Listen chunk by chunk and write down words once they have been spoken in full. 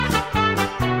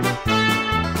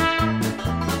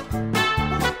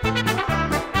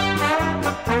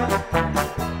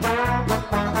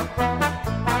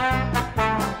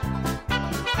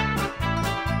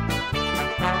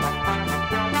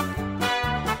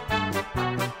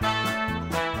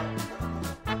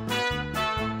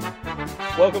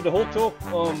Welcome to Hawk Talk.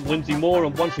 I'm Lindsay Moore,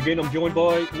 and once again I'm joined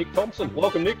by Nick Thompson.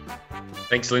 Welcome, Nick.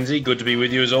 Thanks, Lindsay. Good to be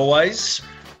with you as always.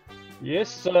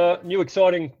 Yes, new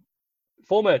exciting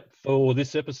format for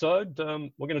this episode.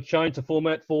 We're going to change the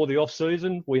format for the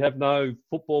off-season. We have no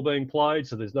football being played,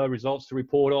 so there's no results to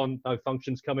report on, no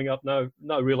functions coming up, no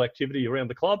real activity around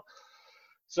the club.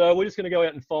 So we're just going to go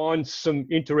out and find some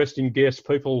interesting guests,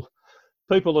 people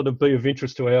that would be of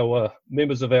interest to our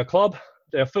members of our club.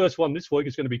 Our first one this week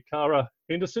is going to be Cara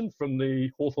Henderson from the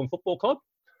Hawthorn Football Club.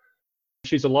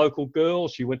 She's a local girl.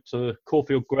 She went to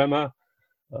Caulfield Grammar.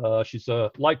 She's a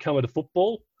latecomer to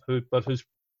football, but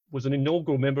was an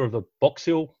inaugural member of the Box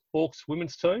Hill Hawks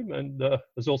women's team and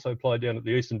has also played down at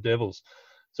the Eastern Devils.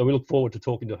 So we look forward to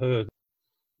talking to her.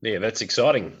 Yeah, that's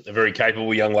exciting. A very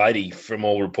capable young lady from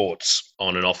all reports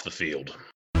on and off the field.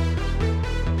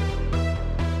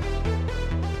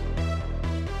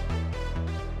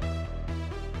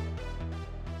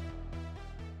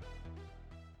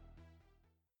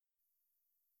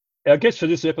 Our guest for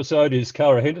this episode is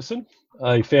Cara Henderson,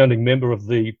 a founding member of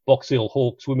the Box Hill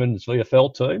Hawks women's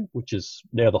VFL team, which is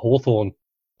now the Hawthorn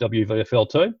WVFL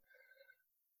team.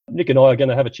 Nick and I are going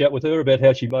to have a chat with her about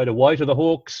how she made her way to the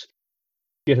Hawks,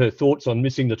 get her thoughts on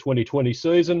missing the 2020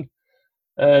 season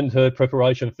and her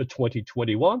preparation for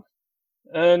 2021,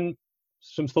 and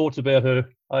some thoughts about her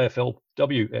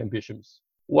AFLW ambitions.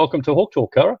 Welcome to Hawk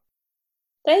Talk, Cara.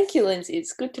 Thank you, Lindsay.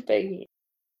 It's good to be here.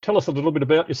 Tell us a little bit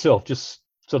about yourself, just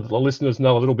so that the listeners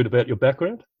know a little bit about your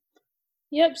background.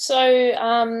 Yep.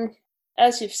 So,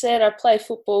 as you've said, I play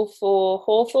football for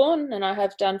Hawthorn, and I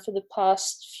have done for the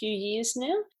past few years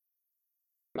now.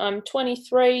 I'm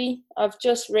 23. I've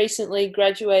just recently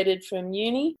graduated from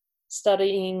uni,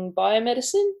 studying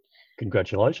biomedicine.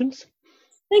 Congratulations.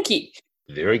 Thank you.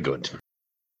 Very good.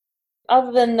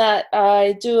 Other than that,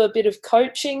 I do a bit of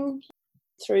coaching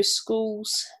through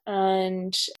schools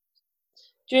and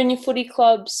junior footy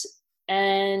clubs,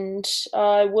 and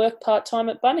I work part-time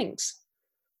at Bunnings.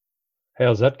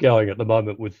 How's that going at the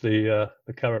moment with the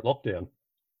current lockdown?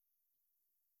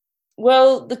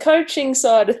 Well, the coaching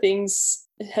side of things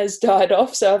has died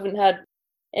off, so I haven't had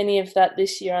any of that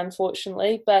this year,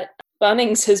 unfortunately. But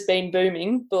Bunnings has been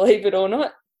booming, believe it or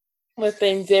not. We've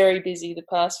been very busy the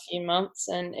past few months,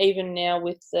 and even now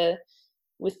with the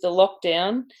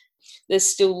lockdown, there's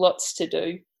still lots to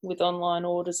do with online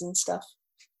orders and stuff.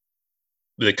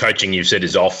 The coaching you've said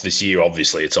is off this year.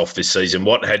 Obviously, it's off this season.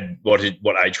 What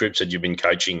age groups had you been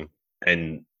coaching?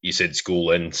 And you said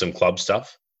school and some club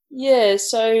stuff. Yeah,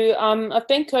 so I've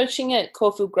been coaching at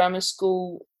Caulfield Grammar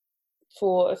School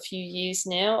for a few years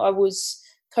now. I was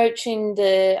coaching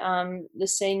the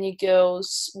senior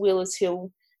girls Wheelers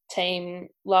Hill team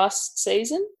last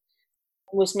season.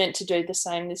 Was meant to do the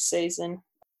same this season.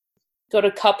 Got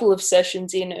a couple of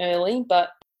sessions in early, but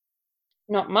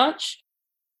not much.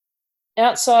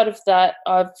 Outside of that,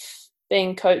 I've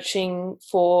been coaching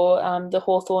for the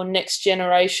Hawthorn Next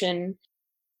Generation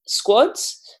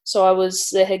squads. So I was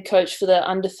the head coach for the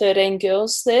under 13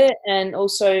 girls there and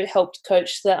also helped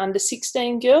coach the under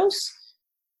 16 girls.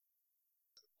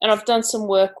 And I've done some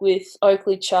work with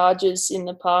Oakleigh Chargers in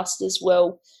the past as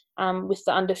well, with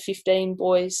the under 15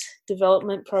 boys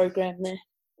development program there.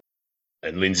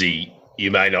 And Lindsay,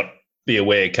 you may not be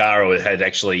aware, Cara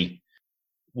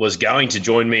was going to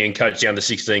join me and coach the under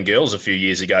 16 girls a few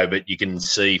years ago, but you can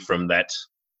see from that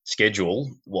schedule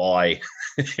why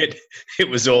it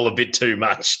was all a bit too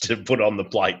much to put on the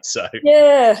plate. So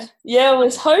yeah, I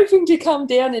was hoping to come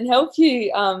down and help you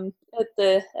at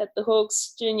the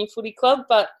Hawks Junior Footy Club,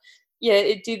 but yeah,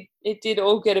 it did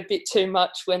all get a bit too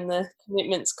much when the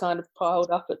commitments kind of piled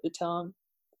up at the time.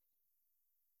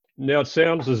 Now it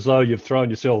sounds as though you've thrown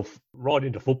yourself right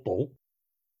into football,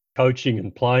 coaching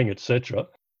and playing, etc.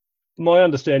 My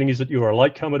understanding is that you were a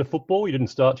latecomer to football. You didn't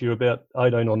start till you were about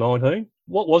 18 or 19.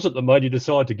 What was it that made you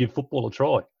decide to give football a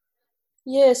try?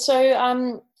 Yeah,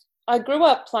 so I grew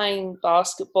up playing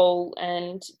basketball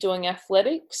and doing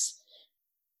athletics,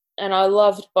 and I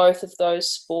loved both of those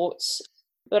sports.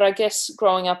 But I guess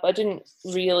growing up, I didn't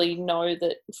really know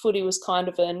that footy was kind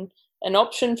of an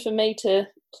option for me to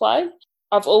play.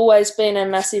 I've always been a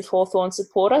massive Hawthorn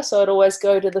supporter, so I'd always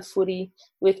go to the footy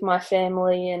with my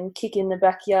family and kick in the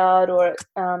backyard or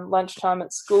at lunchtime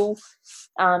at school,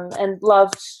 and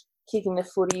loved kicking the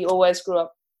footy. Always grew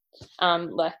up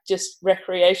just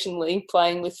recreationally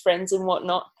playing with friends and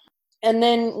whatnot. And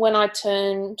then when I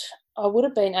would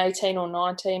have been 18 or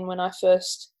 19 when I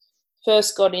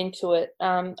first got into it.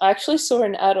 I actually saw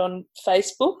an ad on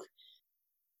Facebook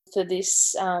for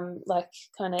this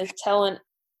kind of talent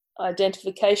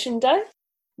identification day.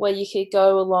 where you could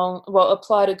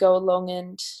apply to go along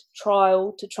and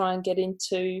trial to try and get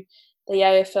into the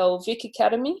AFL Vic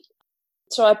Academy.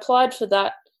 So I applied for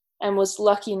that and was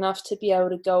lucky enough to be able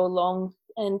to go along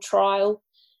and trial.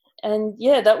 And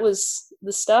yeah, that was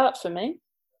the start for me.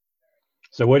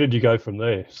 So where did you go from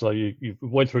there? So you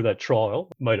went through that trial,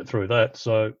 made it through that.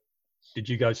 So did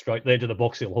you go straight there to the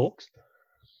Box Hill Hawks?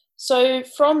 So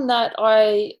from that,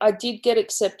 I did get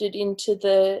accepted into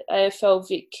the AFL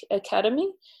Vic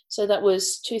Academy. So that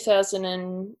was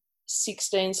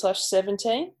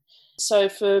 2016/17. So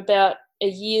for about a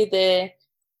year there,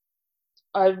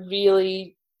 I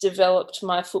really developed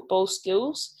my football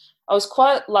skills. I was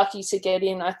quite lucky to get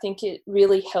in. I think it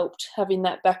really helped having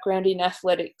that background in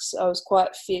athletics. I was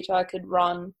quite fit. I could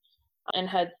run and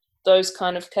had those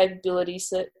kind of capabilities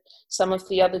that some of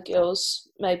the other girls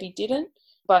maybe didn't.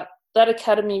 But that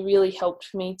academy really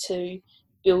helped me to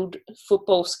build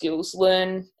football skills,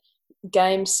 learn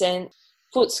game sense,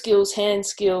 foot skills, hand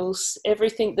skills,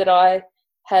 everything that I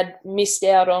had missed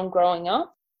out on growing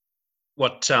up.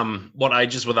 What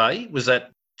ages were they? Was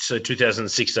that, so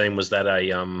 2016, was that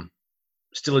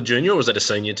still a junior or was that a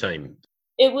senior team?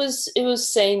 It was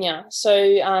senior, so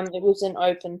it was an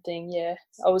open thing, yeah.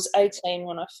 I was 18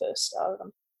 when I first started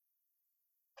them.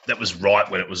 That was right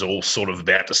when it was all sort of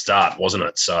about to start, wasn't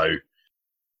it? So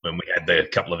when we had the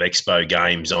couple of expo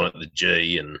games on at the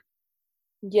G and...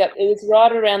 Yep, it was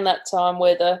right around that time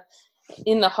where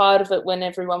in the height of it, when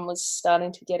everyone was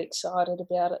starting to get excited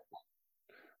about it.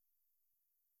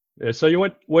 Yeah, so you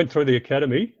went through the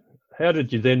academy. How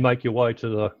did you then make your way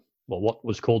to what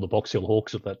was called the Box Hill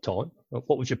Hawks at that time?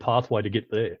 What was your pathway to get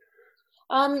there?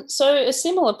 So a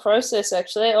similar process,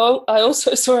 actually. I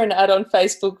also saw an ad on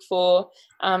Facebook for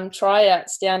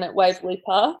tryouts down at Waverley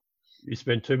Park. You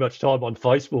spend too much time on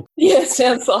Facebook. Yeah,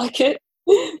 sounds like it.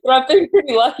 But I've been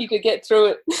pretty lucky to get through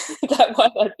it that way,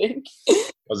 I think. I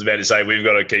was about to say, we've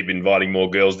got to keep inviting more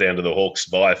girls down to the Hawks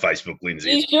via Facebook,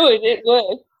 Lindsay. You should, it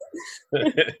worked.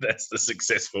 That's the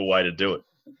successful way to do it.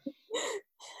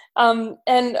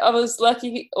 And I was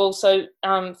lucky also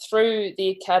through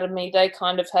the academy, they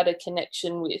kind of had a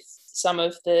connection with some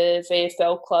of the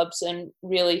VFL clubs and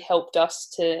really helped us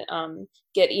to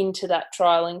get into that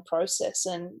trialling process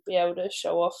and be able to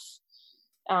show off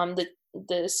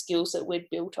the skills that we'd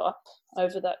built up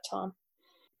over that time.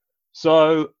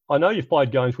 So I know you've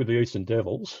played games with the Eastern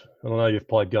Devils, and I know you've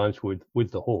played games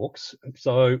with the Hawks.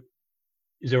 So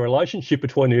is there a relationship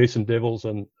between the Eastern Devils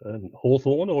and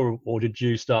Hawthorn, or did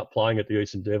you start playing at the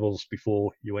Eastern Devils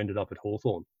before you ended up at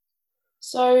Hawthorn?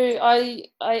 So I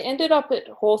ended up at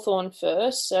Hawthorn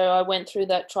first. So I went through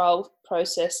that trial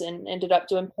process and ended up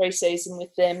doing pre-season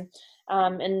with them.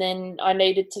 And then I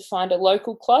needed to find a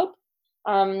local club.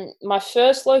 My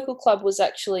first local club was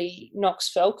actually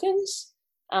Knox Falcons,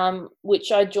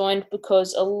 which I joined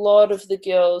because a lot of the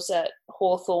girls at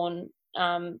Hawthorn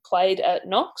played at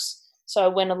Knox. So I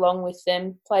went along with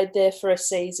them, played there for a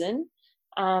season.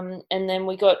 And then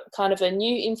we got kind of a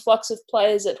new influx of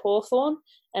players at Hawthorn,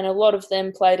 and a lot of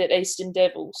them played at Eastern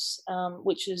Devils,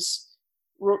 which is,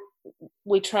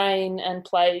 we train and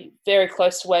play very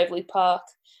close to Waverley Park.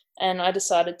 And I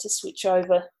decided to switch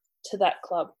over to that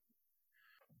club.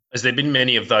 Has there been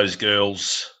many of those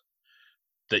girls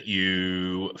that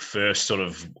you first sort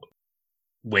of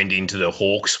went into the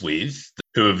Hawks with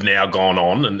who have now gone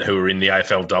on and who are in the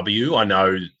AFLW? I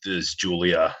know there's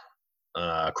Julia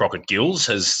Crockett-Gills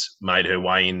has made her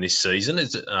way in this season,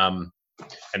 and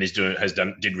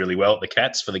did really well at the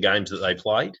Cats for the games that they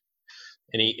played.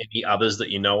 Any others that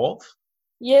you know of?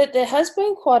 Yeah, there has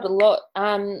been quite a lot.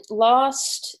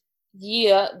 Last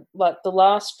year, like the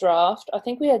last draft, I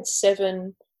think we had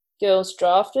 7 girls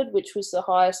drafted, which was the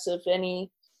highest of any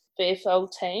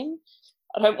VFL team.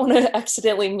 I don't want to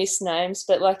accidentally miss names,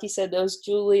 but like you said, there was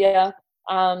Julia,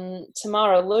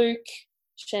 Tamara Luke,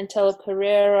 Chantella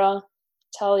Pereira,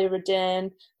 Talia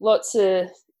Redan, lots of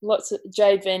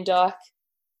Jade Van Dyke,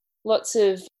 lots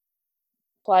of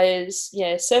players.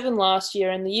 Yeah, 7 last year,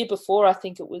 and the year before I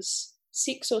think it was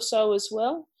 6 or so as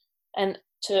well, and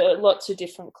to lots of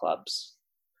different clubs.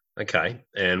 Okay,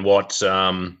 and what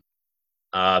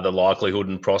are the likelihood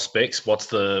and prospects?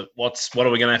 What are we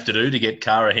going to have to do to get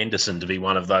Cara Henderson to be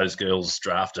one of those girls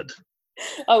drafted?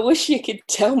 I wish you could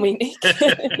tell me, Nick.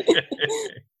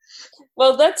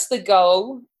 Well, that's the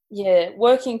goal. Yeah,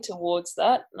 working towards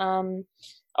that.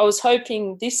 I was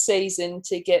hoping this season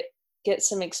to get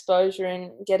some exposure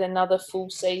and get another full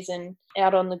season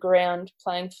out on the ground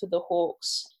playing for the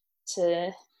Hawks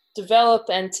to develop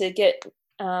and to get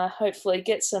hopefully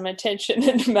get some attention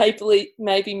and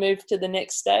maybe move to the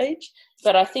next stage.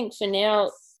 But I think for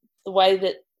now, the way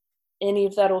that any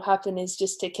of that will happen is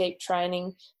just to keep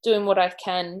training, doing what I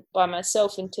can by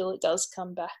myself until it does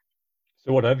come back.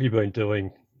 So what have you been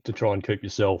doing to try and keep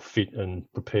yourself fit and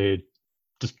prepared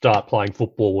to start playing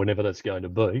football whenever that's going to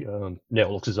be? Now it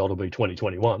looks as though it'll be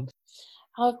 2021.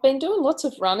 I've been doing lots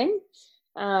of running.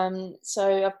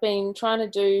 So I've been trying to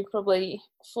do probably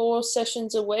 4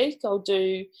 sessions a week. I'll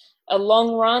do a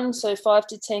long run, so 5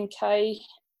 to 10K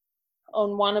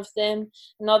on one of them.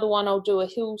 Another one I'll do a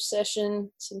hill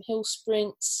session, some hill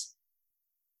sprints,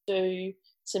 do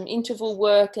some interval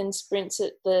work and sprints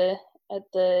at the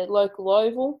local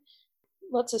oval.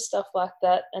 Lots of stuff like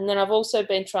that. And then I've also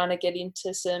been trying to get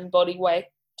into some body weight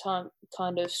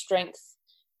kind of strength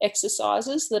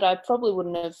exercises that I probably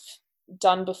wouldn't have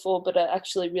done before, but are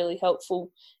actually really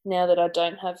helpful now that I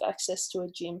don't have access to a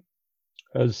gym.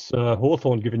 Has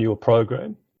Hawthorn given you a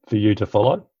program for you to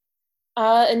follow?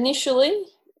 Initially,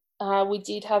 we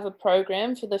did have a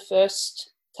program for the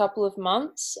first couple of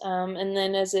months, and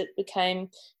then as it became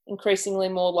increasingly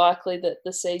more likely that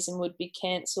the season would be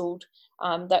cancelled,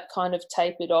 that kind of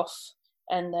tapered off,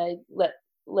 and they let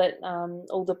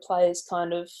all the players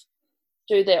kind of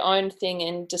do their own thing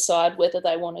and decide whether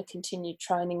they want to continue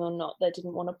training or not. They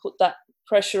didn't want to put that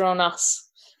pressure on us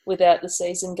without the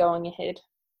season going ahead.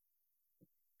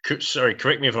 Sorry,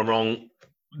 correct me if I'm wrong.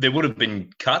 There would have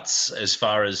been cuts as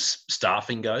far as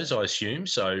staffing goes, I assume.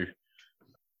 So,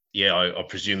 yeah, I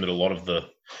presume that a lot of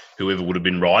whoever would have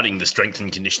been writing the strength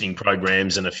and conditioning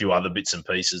programs and a few other bits and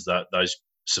pieces, that those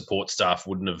support staff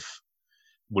would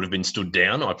have been stood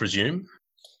down, I presume.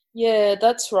 Yeah,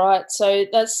 that's right. So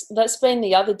that's been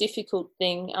the other difficult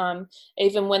thing.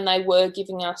 Even when they were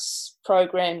giving us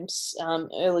programs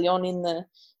early on in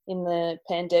the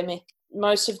pandemic,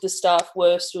 most of the staff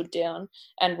were stood down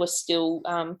and were still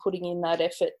putting in that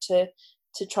effort to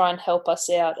try and help us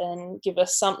out and give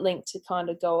us something to kind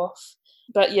of go off.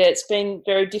 But yeah, it's been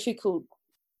very difficult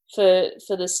for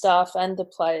the staff and the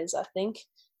players, I think,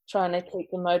 trying to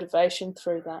keep the motivation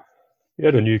through that. You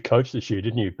had a new coach this year,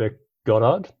 didn't you, Beck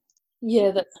Goddard?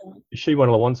 Yeah, that's right. Is she one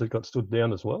of the ones that got stood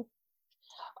down as well?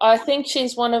 I think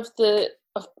she's one of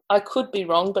I could be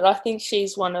wrong, but I think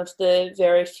she's one of the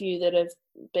very few that have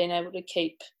been able to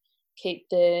keep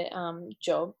their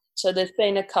job. So there's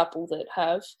been a couple that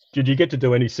have. Did you get to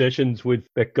do any sessions with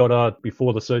Beck Goddard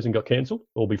before the season got cancelled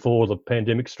or before the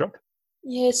pandemic struck?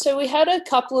 Yeah, so we had a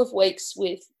couple of weeks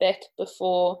with Beck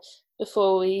before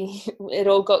it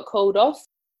all got called off.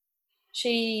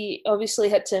 She obviously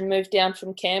had to move down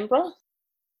from Canberra,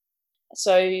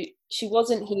 so she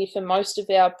wasn't here for most of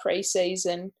our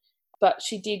pre-season, but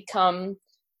she did come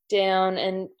down,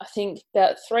 and I think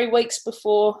about 3 weeks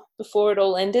before it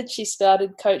all ended, she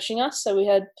started coaching us. So we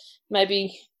had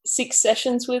maybe 6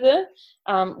 sessions with her,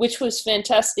 which was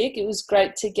fantastic. It was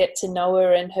great to get to know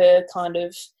her and her kind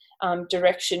of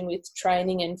direction with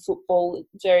training and football,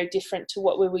 very different to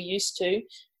what we were used to.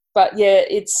 But yeah,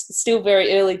 it's still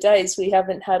very early days. We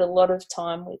haven't had a lot of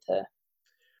time with her.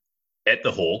 At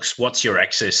the Hawks, what's your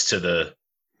access to the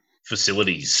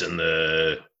facilities and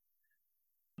I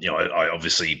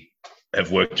obviously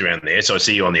have worked around there, so I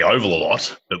see you on the Oval a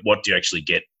lot, but what do you actually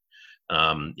get?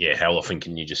 How often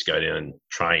can you just go down and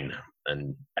train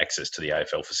and access to the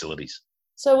AFL facilities?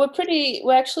 So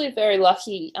we're actually very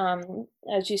lucky.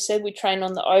 As you said, we train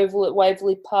on the Oval at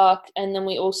Waverley Park, and then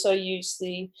we also use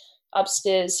the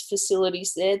upstairs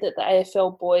facilities there that the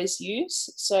AFL boys use.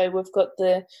 So we've got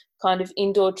the kind of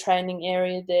indoor training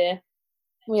area there.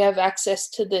 We have access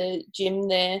to the gym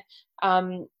there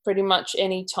pretty much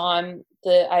any time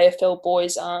the AFL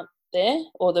boys aren't there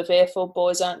or the VFL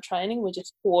boys aren't training. We're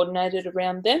just coordinated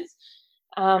around them.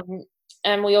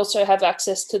 And we also have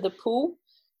access to the pool,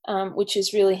 which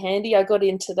is really handy. I got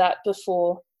into that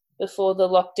before the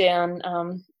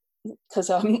lockdown because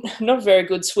I'm not a very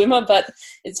good swimmer, but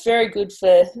it's very good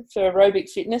for aerobic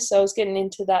fitness. So I was getting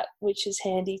into that, which is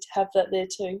handy to have that there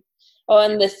too. Oh,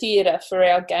 and the theatre for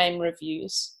our game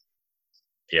reviews.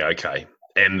 Yeah, okay.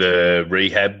 And the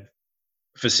rehab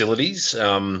facilities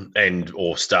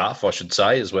or staff, I should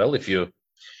say, as well, if you're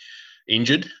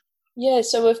injured? Yeah,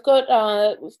 so we've got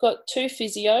 2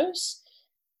 physios,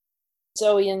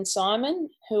 Zoe and Simon,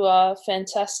 who are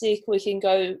fantastic. We can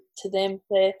go to them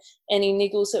for any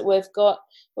niggles that we've got.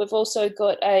 We've also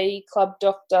got a club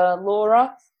doctor,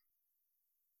 Laura,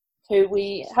 who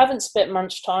we haven't spent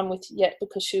much time with yet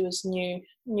because she was new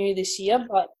this year.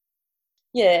 But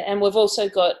yeah, and we've also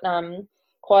got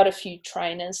quite a few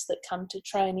trainers that come to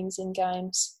trainings and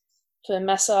games for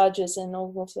massages and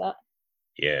all of that.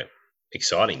 Yeah,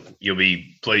 exciting. You'll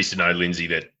be pleased to know, Lindsay,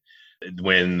 that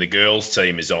when the girls'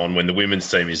 team is on, when the women's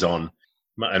team is on,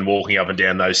 and walking up and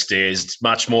down those stairs. It's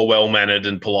much more well-mannered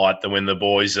and polite than when the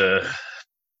boys are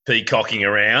peacocking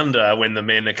around, when the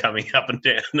men are coming up and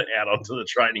down out onto the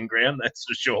training ground, that's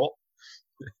for sure.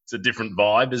 It's a different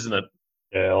vibe, isn't it?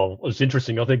 Yeah, well, it's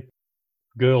interesting. I think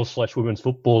girls/women's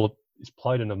football is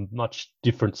played in a much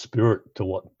different spirit to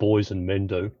what boys and men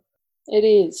do. It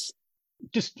is.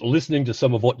 Just listening to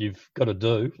some of what you've got to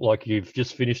do, like you've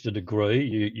just finished a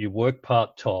degree, you work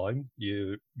part-time,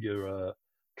 you're a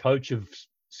coach of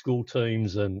school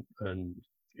teams and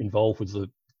involved with the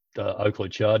Oakleigh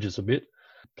Chargers a bit,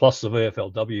 plus the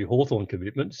VFLW Hawthorn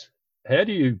commitments. How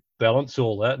do you balance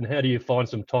all that, and how do you find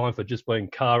some time for just being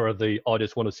Cara, the I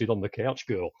just want to sit on the couch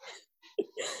girl?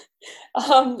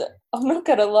 I'm not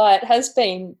going to lie, it has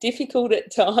been difficult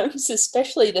at times,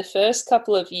 especially the first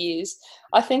couple of years.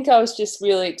 I think I was just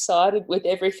really excited with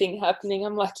everything happening.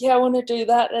 I'm like, yeah, I want to do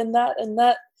that and that and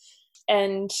that.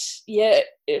 And yeah,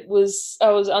 I was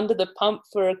under the pump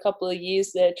for a couple of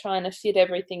years there trying to fit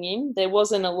everything in. There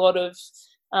wasn't a lot of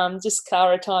just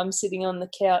Cara time sitting on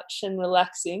the couch and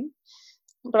relaxing.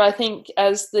 But I think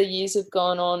as the years have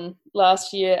gone on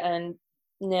last year and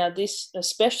now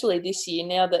especially this year,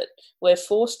 now that we're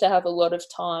forced to have a lot of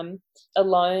time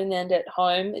alone and at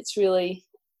home, it's really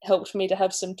helped me to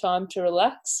have some time to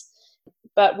relax.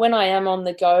 But when I am on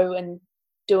the go and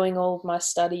doing all of my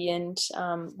study and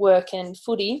work and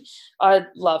footy, I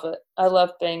love it. I love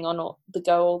being on the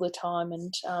go all the time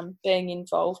and being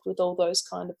involved with all those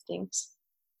kind of things.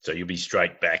 So you'll be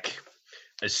straight back.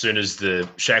 As soon as the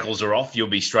shackles are off, you'll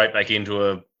be straight back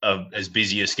into a as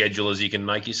busy a schedule as you can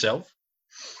make yourself?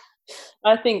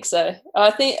 I think so.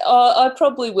 I think I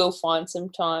probably will find some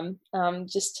time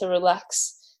just to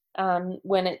relax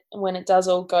when it does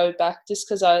all go back, just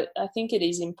because I think it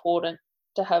is important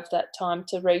to have that time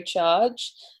to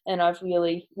recharge, and I've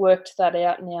really worked that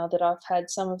out now that I've had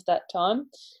some of that time.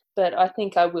 But I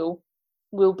think I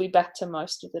will be back to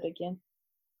most of it again.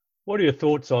 What are your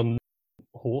thoughts on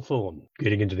Hawthorn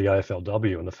getting into the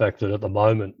AFLW and the fact that at the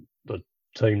moment the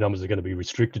team numbers are going to be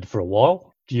restricted for a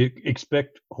while? Do you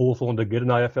expect Hawthorn to get an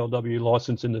AFLW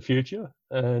licence in the future?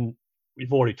 And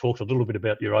we've already talked a little bit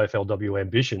about your AFLW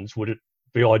ambitions. Would it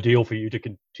be ideal for you to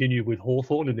continue with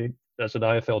Hawthorn and then as an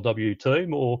AFLW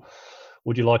team, or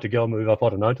would you like to go and move up, I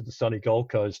don't know, to the sunny Gold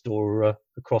Coast or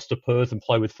across to Perth and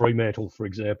play with Fremantle, for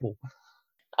example?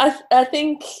 I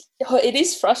think it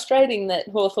is frustrating that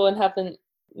Hawthorn haven't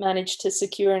managed to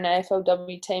secure an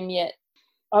AFLW team yet.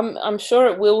 I'm sure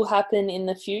it will happen in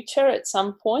the future at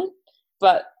some point,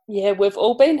 but yeah, we've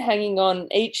all been hanging on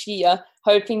each year,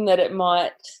 hoping that it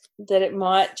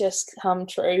might just come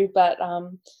true. But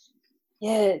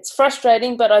yeah, it's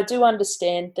frustrating, but I do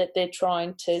understand that they're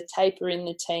trying to taper in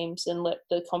the teams and let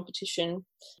the competition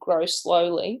grow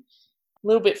slowly. A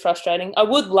little bit frustrating. I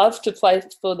would love to play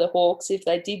for the Hawks if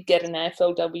they did get an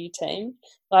AFLW team.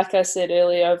 Like I said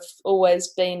earlier, I've always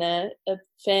been a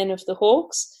fan of the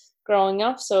Hawks growing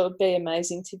up, so it would be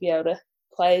amazing to be able to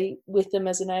play with them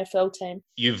as an AFL team.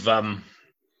 You've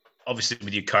obviously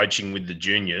with your coaching with the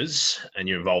juniors and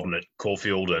your involvement at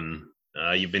Caulfield, and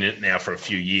you've been in it now for a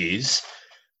few years.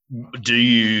 Do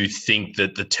you think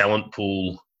that the talent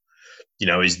pool,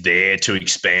 is there to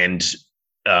expand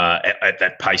at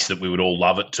that pace that we would all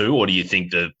love it to, or do you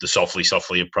think the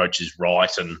softly approach is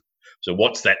right? And so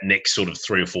what's that next sort of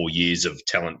 3 or 4 years of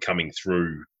talent coming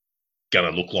through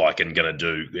going to look like and going to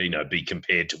do, be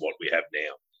compared to what we have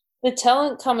now? The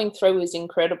talent coming through is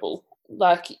incredible.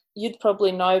 Like you'd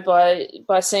probably know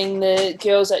by seeing the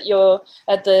girls at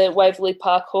the Waverley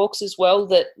Park Hawks as well,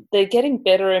 that they're getting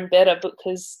better and better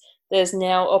because there's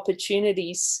now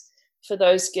opportunities for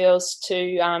those girls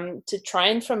to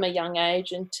train from a young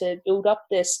age and to build up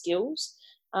their skills.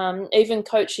 Even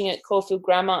coaching at Caulfield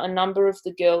Grammar, a number of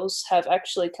the girls have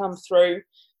actually come through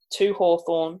to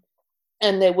Hawthorn,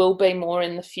 and there will be more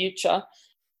in the future.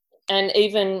 And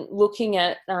even looking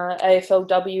at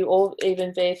AFLW or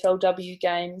even VFLW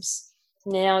games,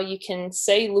 now you can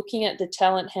see, looking at the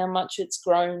talent, how much it's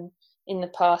grown in the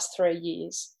past 3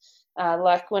 years.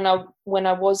 Like when I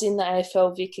was in the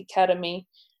AFL Vic Academy,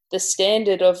 the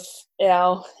standard of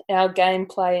our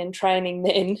gameplay and training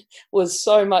then was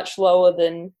so much lower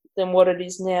than what it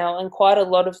is now. And quite a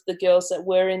lot of the girls that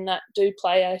were in that do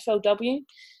play AFLW.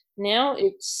 Now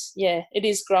it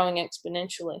is growing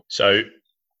exponentially. So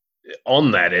on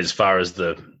that, as far as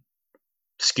the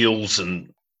skills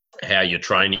and how your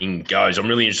training goes, I'm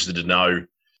really interested to know,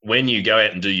 when you go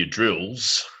out and do your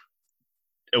drills,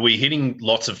 are we hitting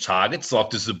lots of targets?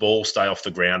 Like, does the ball stay off the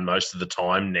ground most of the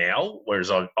time now? Whereas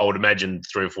I would imagine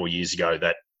 3 or 4 years ago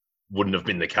that wouldn't have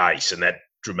been the case, and that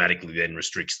dramatically then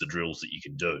restricts the drills that you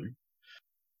can do.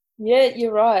 Yeah,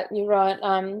 you're right. You're right.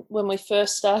 When we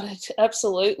first started,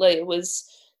 absolutely, it was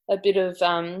a bit of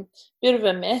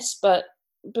a mess. But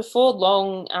before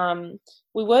long,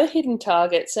 we were hitting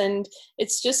targets, and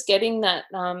it's just getting that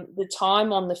the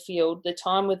time on the field, the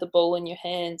time with the ball in your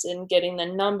hands, and getting the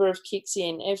number of kicks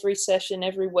in every session,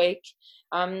 every week.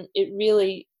 It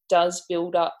really does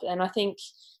build up, and I think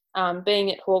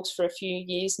being at Hawks for a few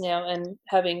years now, and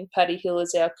having Paddy Hill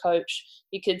as our coach,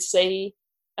 you could see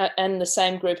and the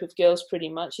same group of girls pretty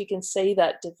much, you can see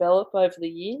that develop over the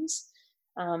years.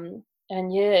 And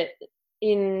yeah,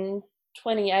 in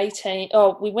 2018,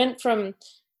 we went from,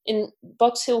 in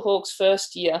Box Hill Hawks'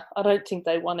 first year, I don't think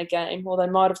they won a game, or they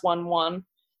might have won one,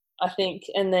 I think.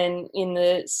 And then in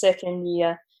the second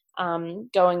year,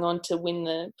 going on to win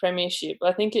the premiership.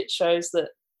 I think it shows that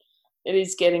it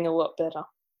is getting a lot better.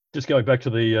 Just going back to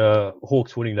the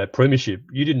Hawks winning that premiership,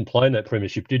 you didn't play in that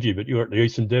premiership, did you? But you were at the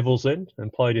Eastern Devils then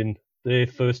and played in their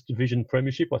first division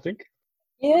premiership, I think.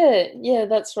 Yeah,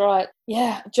 that's right.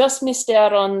 Yeah, just missed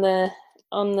out on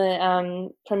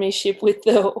the premiership with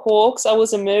the Hawks. I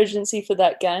was emergency for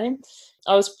that game.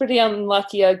 I was pretty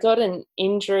unlucky. I got an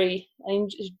injured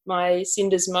my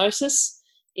syndesmosis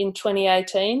in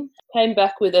 2018. Came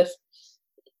back with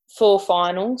 4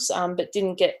 finals, but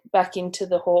didn't get back into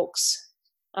the Hawks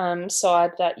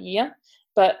side that year,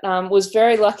 but was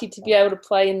very lucky to be able to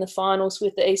play in the finals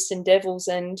with the Eastern Devils,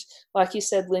 and like you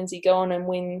said, Lindsay, go on and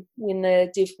win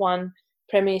the Div 1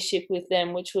 premiership with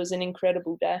them, which was an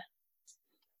incredible day.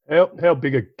 How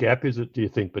big a gap is it, do you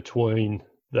think, between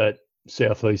that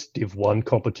Southeast Div 1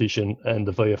 competition and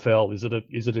the VFL?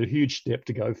 Is it a huge step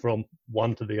to go from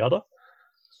one to the other?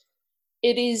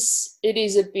 It is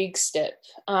a big step.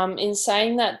 In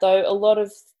saying that, though, a lot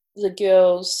of the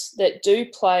girls that do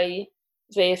play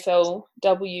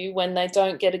VFLW, when they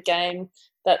don't get a game,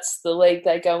 that's the league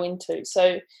they go into.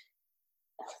 So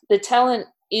the talent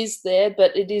is there,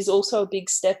 but it is also a big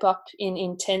step up in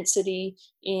intensity,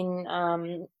 in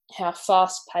how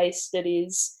fast-paced it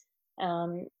is,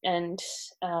 and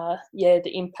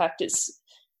the impact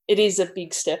it is a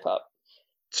big step up.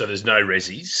 So there's no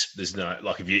resis. There's no,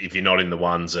 like, if you're not in the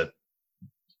ones at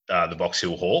the Box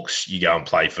Hill Hawks, you go and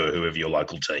play for whoever your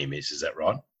local team is. Is that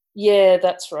right? Yeah,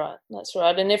 that's right. That's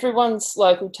right. And everyone's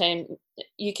local team,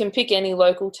 you can pick any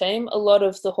local team. A lot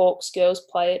of the Hawks girls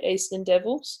play at Eastern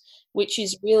Devils, which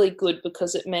is really good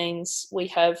because it means we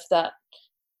have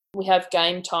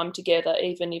game time together,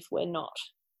 even if we're not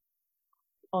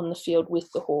on the field with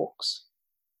the Hawks.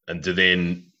 And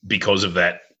because of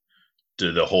that,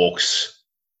 do the Hawks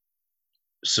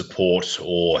support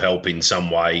or help in some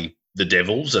way the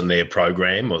Devils and their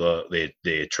program or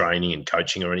their training and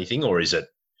coaching or anything, or is it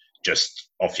just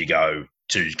off you go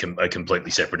to a completely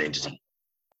separate entity?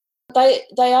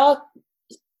 They are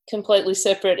completely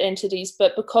separate entities,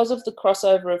 but because of the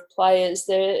crossover of players,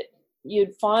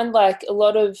 you'd find like a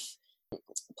lot of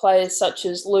players such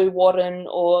as Lou Watton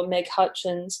or Meg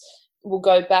Hutchins will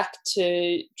go back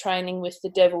to training with the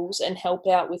Devils and help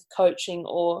out with coaching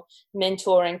or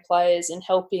mentoring players and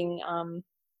helping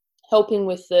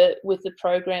with the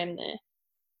program there.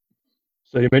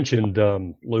 So you mentioned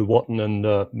Lou Watton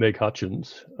and Meg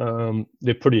Hutchins.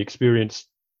 They're pretty experienced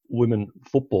women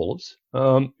footballers.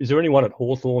 Is there anyone at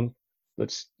Hawthorn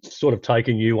that's sort of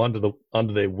taking you under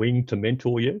their wing to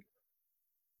mentor you?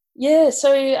 Yeah,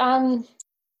 so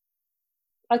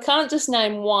I can't just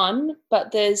name one,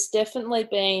 but there's definitely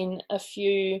been a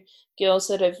few girls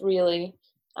that have really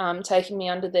taken me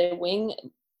under their wing.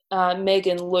 Meg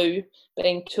and Lou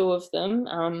being 2 of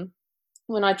them.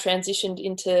 When I transitioned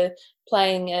into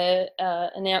playing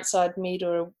an outside mid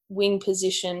or a wing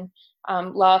position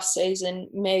last season,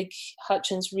 Meg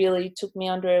Hutchins really took me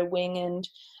under her wing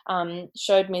and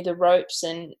showed me the ropes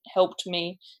and helped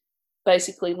me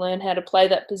basically learn how to play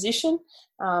that position.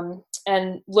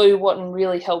 And Lou Watton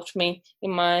really helped me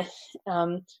in my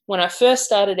when I first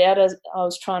started out. I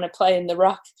was trying to play in the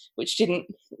ruck, which didn't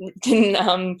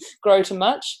grow too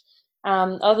much.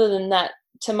 Other than that,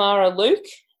 Tamara Luke,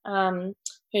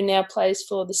 who now plays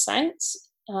for the Saints,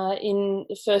 in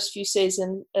the first few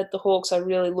seasons at the Hawks, I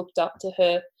really looked up to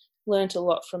her, learnt a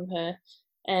lot from her,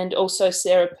 and also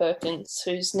Sarah Perkins,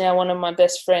 who's now one of my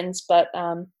best friends. But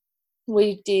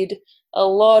we did a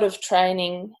lot of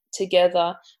training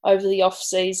together over the off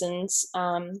seasons,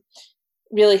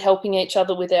 really helping each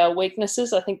other with our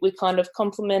weaknesses. I think we kind of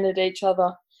complemented each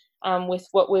other with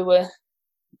what we were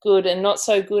good and not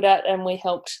so good at, and we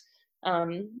helped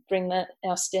bring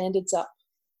our standards up.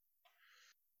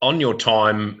 On your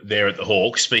time there at the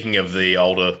Hawks, speaking of the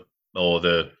older or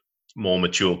the more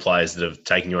mature players that have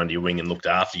taken you under your wing and looked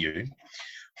after you,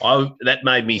 That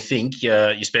made me think. You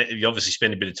obviously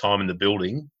spent a bit of time in the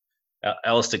building.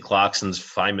 Alistair Clarkson's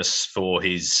famous for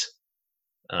his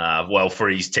for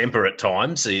his temper at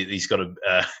times. He's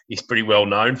pretty well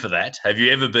known for that. Have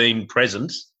you ever been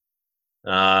present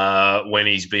when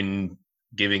he's been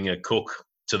giving a cook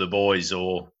to the boys,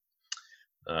 or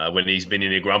when he's been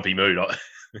in a grumpy mood?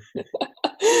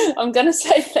 I'm going to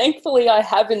say, thankfully, I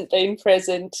haven't been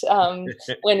present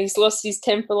when he's lost his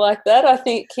temper like that. I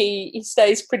think he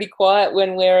stays pretty quiet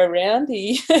when we're around.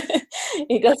 He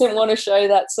doesn't want to show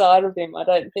that side of him, I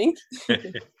don't think.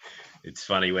 It's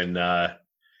funny when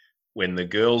the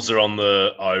girls are on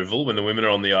the oval, when the women are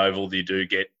on the oval, you do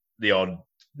get the odd,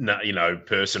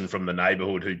 person from the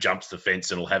neighbourhood who jumps the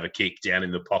fence and will have a kick down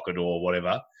in the pocket or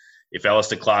whatever. If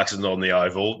Alistair Clarkson's on the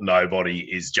oval, nobody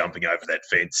is jumping over that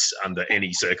fence under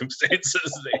any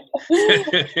circumstances.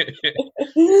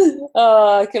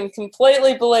 I can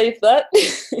completely believe that.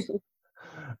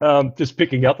 Just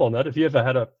picking up on that, have you ever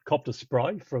had a copter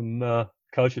spray from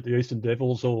coach at the Eastern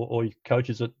Devils or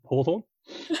coaches at Hawthorn?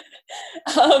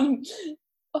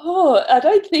 I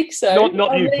don't think so.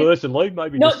 Not you personally,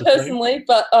 maybe not just personally,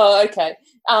 but okay.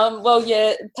 Well,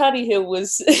 yeah, Paddy Hill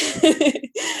was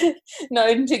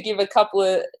known to give a couple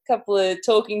of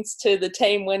talkings to the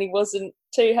team when he wasn't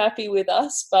too happy with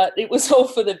us, but it was all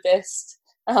for the best.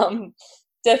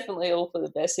 Definitely all for the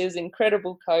best. He was an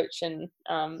incredible coach, and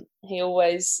he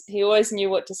always knew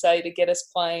what to say to get us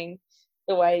playing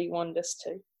the way he wanted us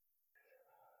to.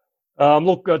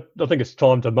 Look, I think it's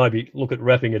time to maybe look at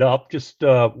wrapping it up. Just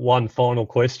one final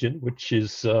question, which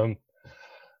is, who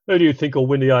do you think will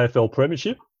win the AFL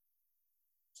Premiership?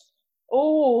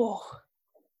 Oh,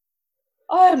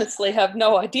 I honestly have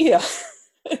no idea.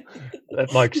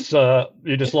 That makes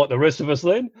you just like the rest of us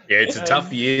then? Yeah, it's a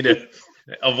tough year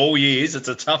of all years, it's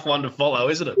a tough one to follow,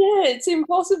 isn't it? Yeah, it's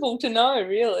impossible to know,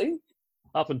 really.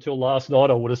 Up until last night,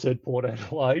 I would have said Port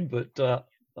Adelaide, but...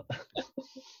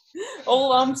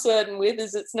 All I'm certain with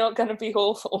is it's not going to be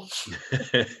Hawthorn.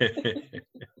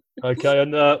 Okay,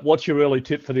 and what's your early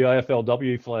tip for the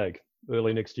AFLW flag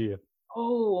early next year?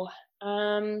 Oh,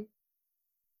 I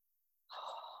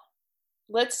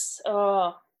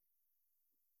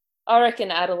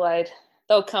reckon Adelaide.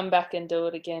 They'll come back and do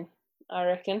it again, I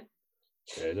reckon.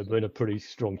 Yeah, they've been a pretty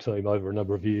strong team over a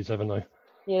number of years, haven't they?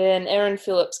 Yeah, and Aaron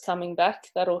Phillips coming back,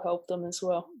 that'll help them as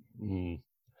well.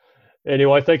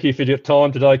 Anyway, thank you for your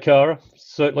time today, Cara.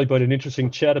 Certainly been an interesting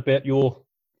chat about your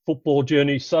football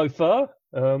journey so far.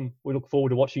 We look forward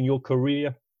to watching your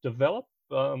career develop.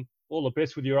 All the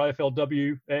best with your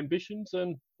AFLW ambitions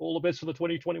and all the best for the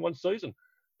 2021 season.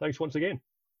 Thanks once again.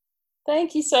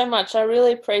 Thank you so much. I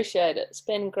really appreciate it. It's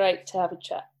been great to have a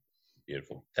chat.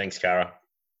 Beautiful. Thanks, Cara.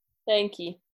 Thank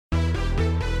you.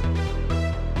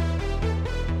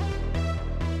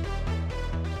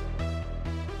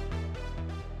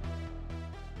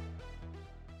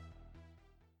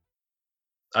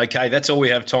 Okay, that's all we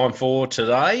have time for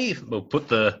today. We'll put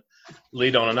the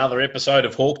lid on another episode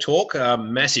of Hawk Talk.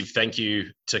 Massive thank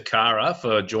you to Cara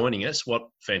for joining us. What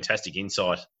fantastic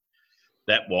insight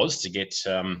that was to get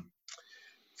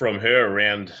from her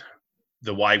around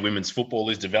the way women's football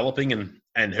is developing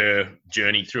and her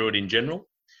journey through it in general.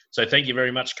 So thank you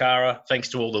very much, Cara. Thanks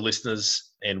to all the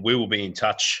listeners, and we will be in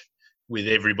touch with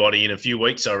everybody in a few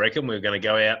weeks, I reckon. We're going to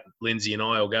go out, Lindsay and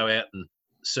I will go out and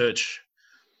search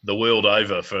the world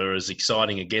over for as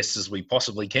exciting a guest as we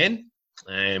possibly can,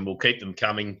 and we'll keep them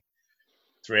coming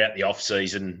throughout the off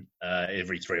season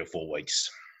every 3 or 4 weeks.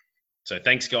 So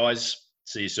thanks, guys.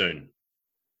 See you soon.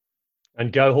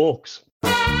 And go Hawks.